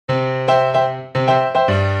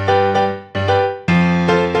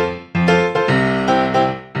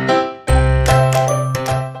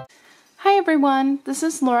Hi everyone, this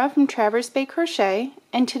is Laura from Traverse Bay Crochet,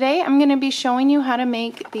 and today I'm going to be showing you how to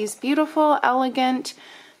make these beautiful, elegant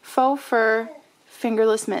faux fur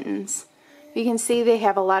fingerless mittens. You can see they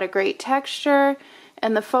have a lot of great texture,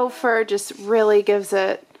 and the faux fur just really gives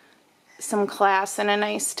it some class and a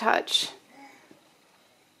nice touch.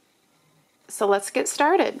 So let's get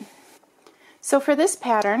started. So for this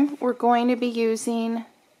pattern, we're going to be using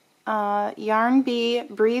Yarn Bee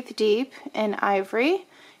Breathe Deep in Ivory.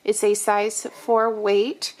 It's a size 4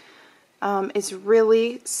 weight. It's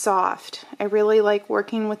really soft. I really like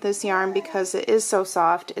working with this yarn because it is so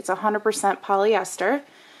soft. It's 100% polyester.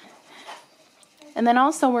 And then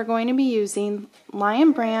also we're going to be using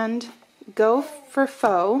Lion Brand Go for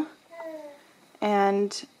Faux,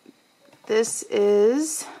 and this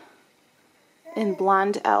is in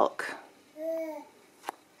Blonde Elk.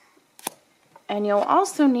 And you'll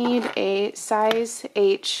also need a size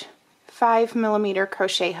H 5mm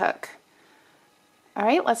crochet hook.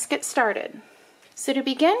 Alright, let's get started. So to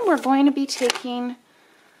begin, we're going to be taking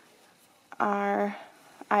our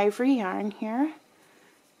ivory yarn here,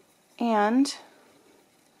 and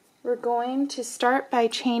we're going to start by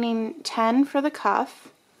chaining 10 for the cuff.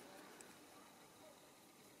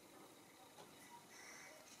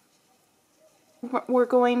 We're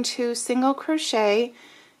going to single crochet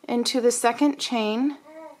into the second chain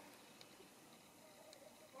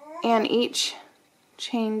and each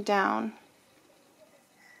chain down.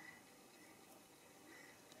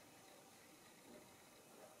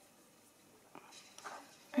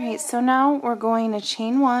 Alright, so now we're going to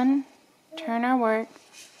chain 1, turn our work,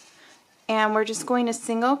 and we're just going to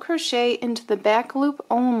single crochet into the back loop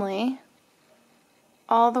only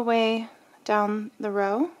all the way down the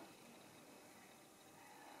row.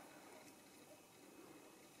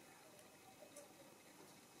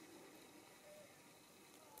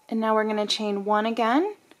 And now we're going to chain 1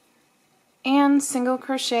 again and single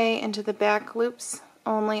crochet into the back loops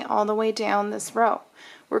only all the way down this row.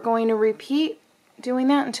 We're going to repeat doing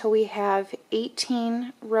that until we have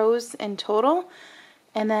 18 rows in total,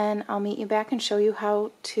 and then I'll meet you back and show you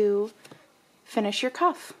how to finish your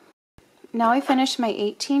cuff. Now I finished my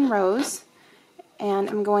 18 rows, and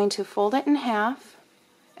I'm going to fold it in half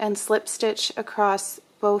and slip stitch across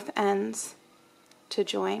both ends to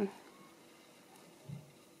join.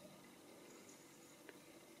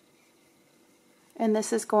 And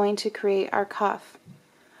this is going to create our cuff.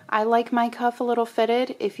 I like my cuff a little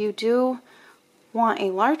fitted. If you do want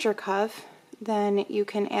a larger cuff, then you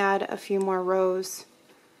can add a few more rows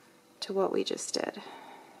to what we just did.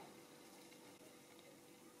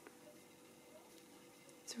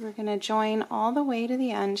 So we're going to join all the way to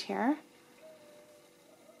the end here.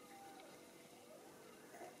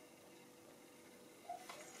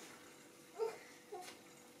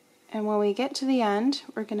 And when we get to the end,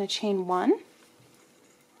 we're going to chain 1.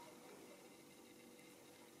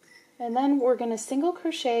 And then we're going to single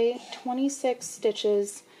crochet 26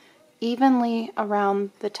 stitches evenly around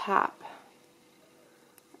the top.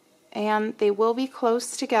 And they will be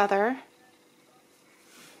close together.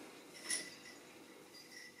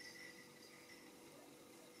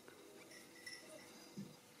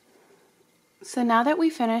 So now that we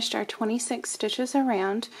finished our 26 stitches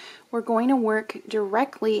around, we're going to work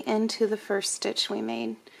directly into the first stitch we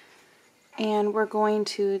made. And we're going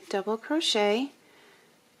to double crochet.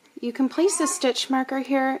 You can place a stitch marker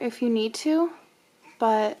here if you need to,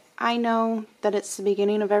 but I know that it's the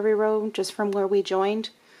beginning of every row just from where we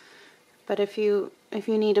joined. But if you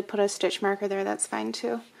need to put a stitch marker there, that's fine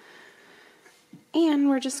too. And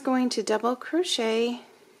we're just going to double crochet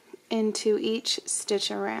into each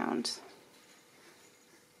stitch around.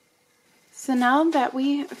 So now that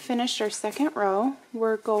we finished our second row,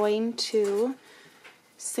 we're going to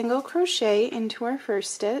single crochet into our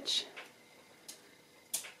first stitch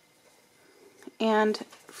and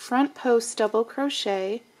front post double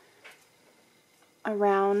crochet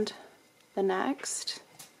around the next,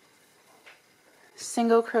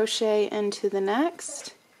 single crochet into the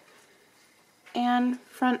next, and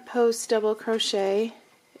front post double crochet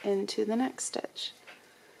into the next stitch.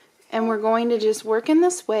 And we're going to just work in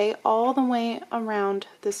this way all the way around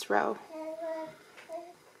this row.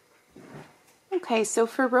 Okay, so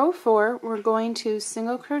for row 4, we're going to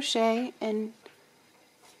single crochet into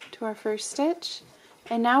our first stitch,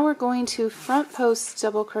 and now we're going to front post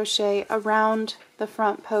double crochet around the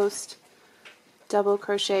front post double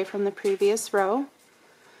crochet from the previous row,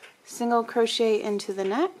 single crochet into the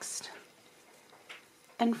next,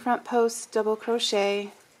 and front post double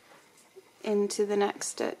crochet into the next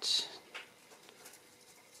stitch.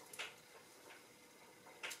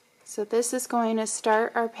 So this is going to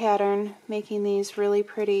start our pattern making these really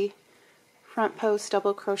pretty front post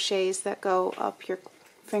double crochets that go up your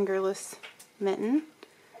fingerless mitten.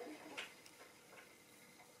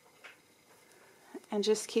 And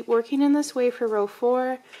just keep working in this way for row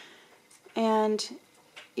 4, and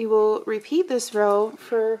you will repeat this row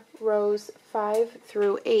for rows 5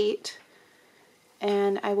 through 8,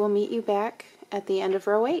 and I will meet you back at the end of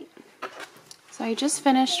row 8. So I just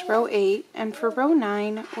finished row 8, and for row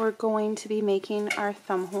 9 we're going to be making our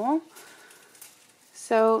thumb hole.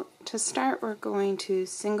 So to start, we're going to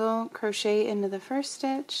single crochet into the first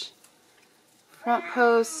stitch, front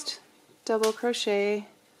post double crochet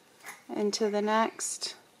into the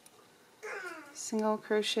next, single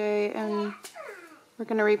crochet, and we're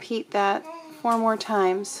going to repeat that 4 more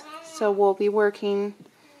times. So we'll be working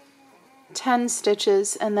 10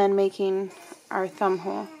 stitches and then making our thumb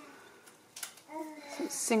hole. So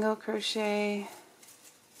single crochet,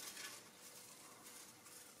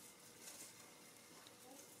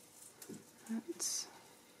 that's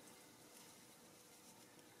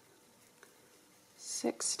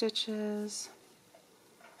 6 stitches.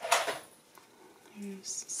 Here's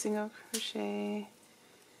single crochet,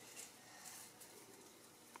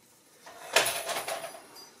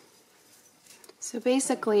 so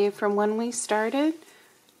basically from when we started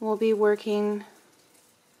we'll be working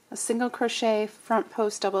a single crochet, front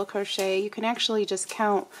post double crochet. You can actually just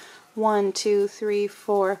count 1, 2, 3,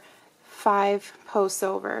 4, 5 posts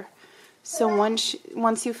over. So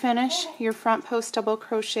once you finish your front post double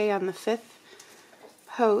crochet on the 5th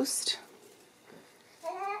post,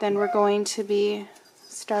 then we're going to be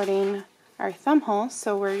starting our thumb hole.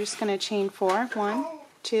 So we're just going to chain 4, 1,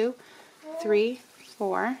 2, 3,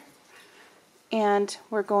 4, and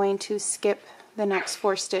we're going to skip the next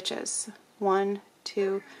 4 stitches. 1,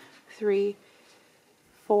 2, 3,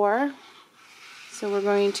 4. So we're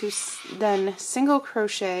going to then single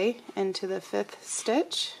crochet into the 5th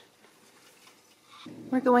stitch.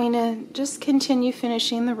 We're going to just continue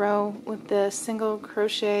finishing the row with the single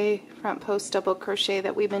crochet, front post double crochet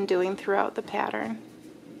that we've been doing throughout the pattern.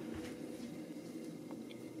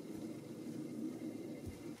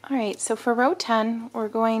 Alright, so for row 10 we're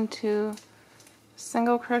going to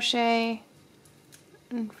single crochet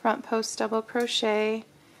and front post double crochet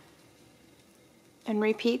and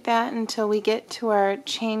repeat that until we get to our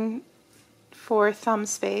chain 4 thumb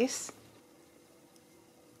space.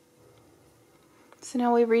 So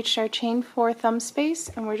now we've reached our chain 4 thumb space,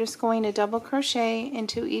 and we're just going to double crochet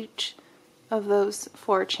into each of those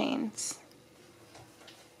 4 chains.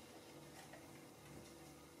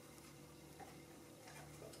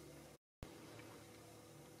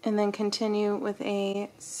 And then continue with a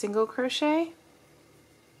single crochet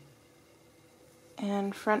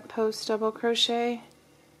and front post double crochet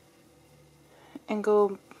and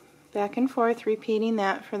go back and forth, repeating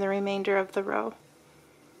that for the remainder of the row.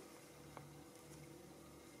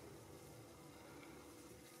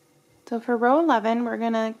 So for row 11 we're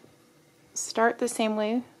going to start the same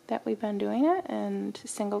way that we've been doing it, and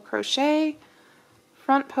single crochet,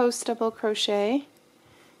 front post double crochet,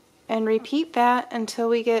 and repeat that until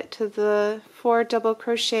we get to the 4 double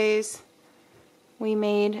crochets we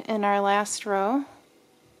made in our last row.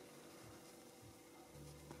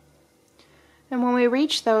 And when we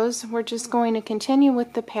reach those, we're just going to continue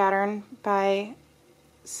with the pattern by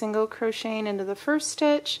single crocheting into the first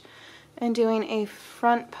stitch and doing a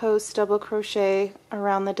front post double crochet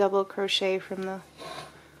around the double crochet from the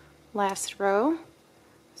last row,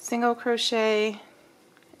 single crochet,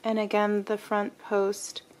 and again the front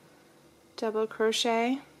post double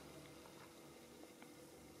crochet,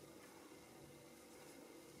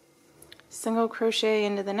 single crochet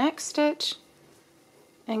into the next stitch,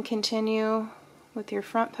 and continue with your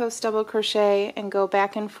front post double crochet and go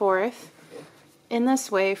back and forth in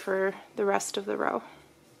this way for the rest of the row.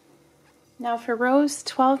 Now for rows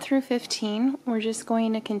 12 through 15, we're just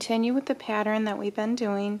going to continue with the pattern that we've been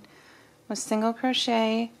doing with single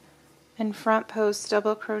crochet and front post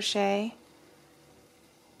double crochet,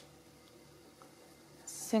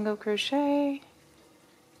 single crochet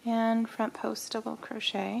and front post double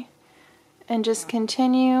crochet, and just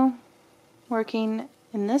continue working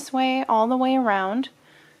in this way all the way around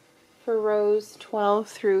for rows 12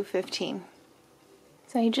 through 15.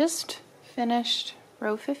 So I just finished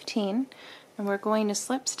row 15, and we're going to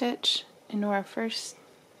slip stitch into our first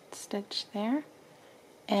stitch there,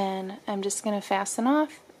 and I'm just going to fasten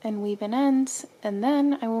off and weave in ends, and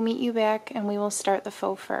then I will meet you back and we will start the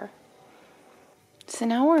faux fur. So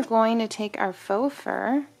now we're going to take our faux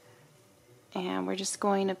fur and we're just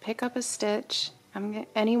going to pick up a stitch.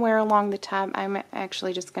 Anywhere along the top. I'm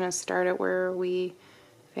actually just going to start it where we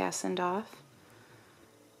fastened off,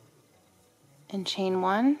 and chain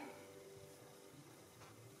 1.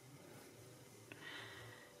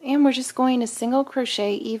 And we're just going to single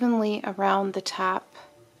crochet evenly around the top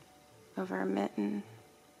of our mitten.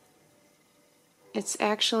 It's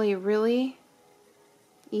actually really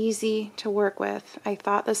easy to work with. I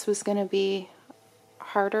thought this was going to be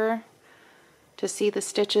harder to see the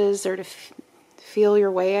stitches or to feel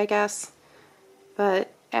your way, I guess,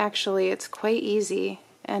 but actually it's quite easy,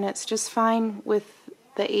 and it's just fine with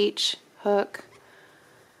the H hook.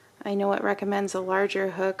 I know it recommends a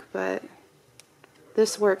larger hook, but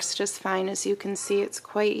this works just fine. As you can see, it's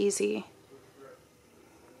quite easy.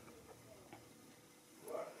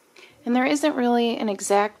 And there isn't really an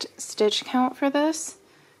exact stitch count for this.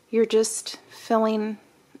 You're just filling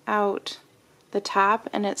out the top,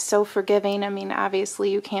 and it's so forgiving. I mean, obviously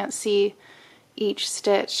you can't see each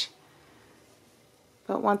stitch,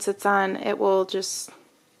 but once it's on, it will just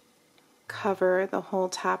cover the whole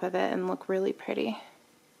top of it and look really pretty.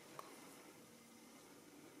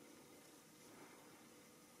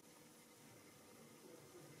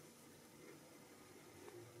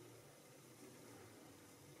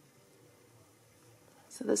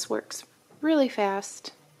 So this works really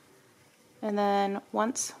fast. And then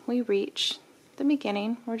once we reach the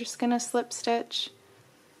beginning, we're just going to slip stitch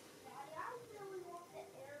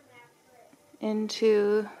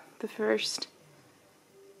into the first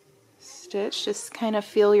stitch. Just kind of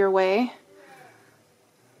feel your way.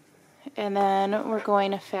 And then we're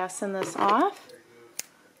going to fasten this off.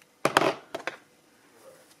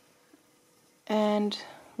 And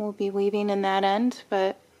we'll be weaving in that end,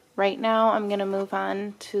 but right now I'm going to move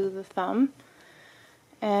on to the thumb.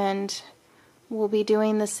 And we'll be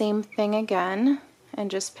doing the same thing again, and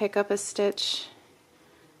just pick up a stitch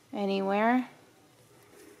anywhere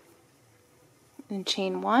and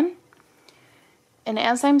chain 1. And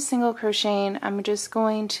as I'm single crocheting, I'm just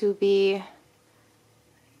going to be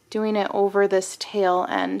doing it over this tail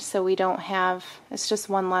end so we don't have, it's just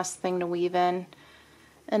one less thing to weave in.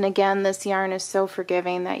 And again, this yarn is so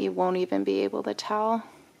forgiving that you won't even be able to tell.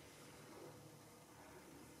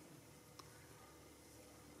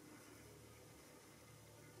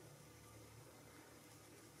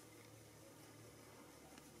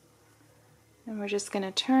 And we're just going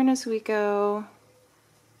to turn as we go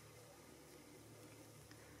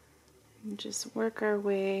and just work our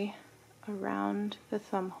way around the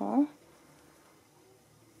thumb hole.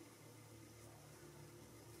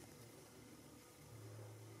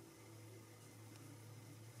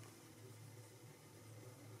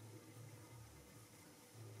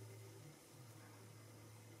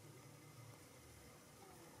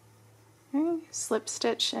 Okay, slip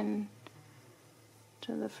stitch in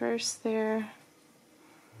to the first there.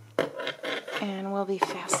 And we'll be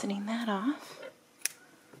fastening that off.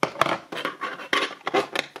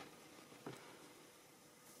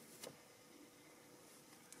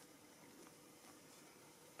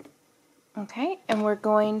 Okay, and we're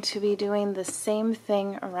going to be doing the same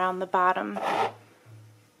thing around the bottom.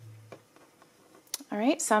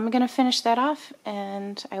 Alright, so I'm going to finish that off,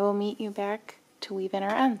 and I will meet you back to weave in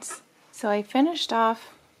our ends. So I finished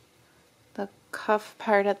off the cuff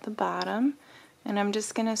part at the bottom, and I'm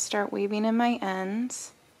just going to start weaving in my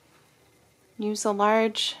ends. Use a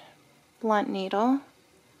large blunt needle.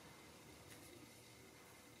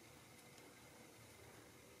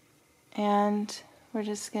 And we're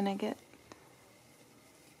just going to get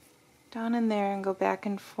down in there and go back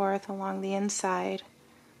and forth along the inside.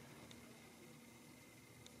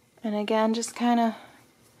 And again, just kind of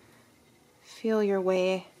feel your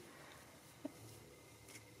way.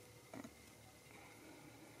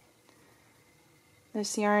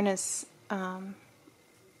 This yarn is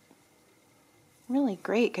really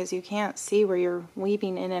great because you can't see where you're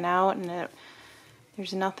weaving in and out, and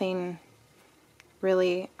there's nothing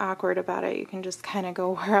really awkward about it. You can just kind of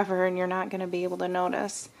go wherever and you're not going to be able to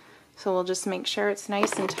notice. So we'll just make sure it's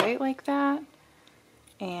nice and tight like that,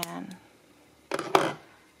 and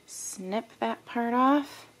snip that part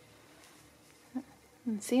off,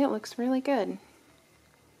 and see, it looks really good.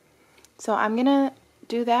 So I'm going to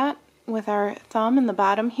do that with our thumb in the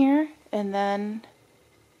bottom here, and then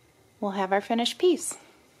we'll have our finished piece.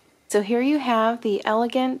 So here you have the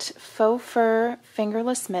elegant faux fur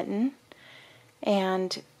fingerless mitten,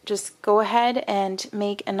 and just go ahead and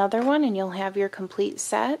make another one and you'll have your complete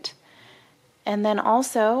set. And then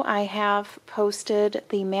also I have posted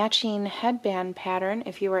the matching headband pattern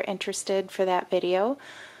if you are interested for that video.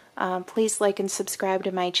 Please like and subscribe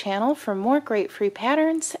to my channel for more great free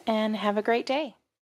patterns, and have a great day.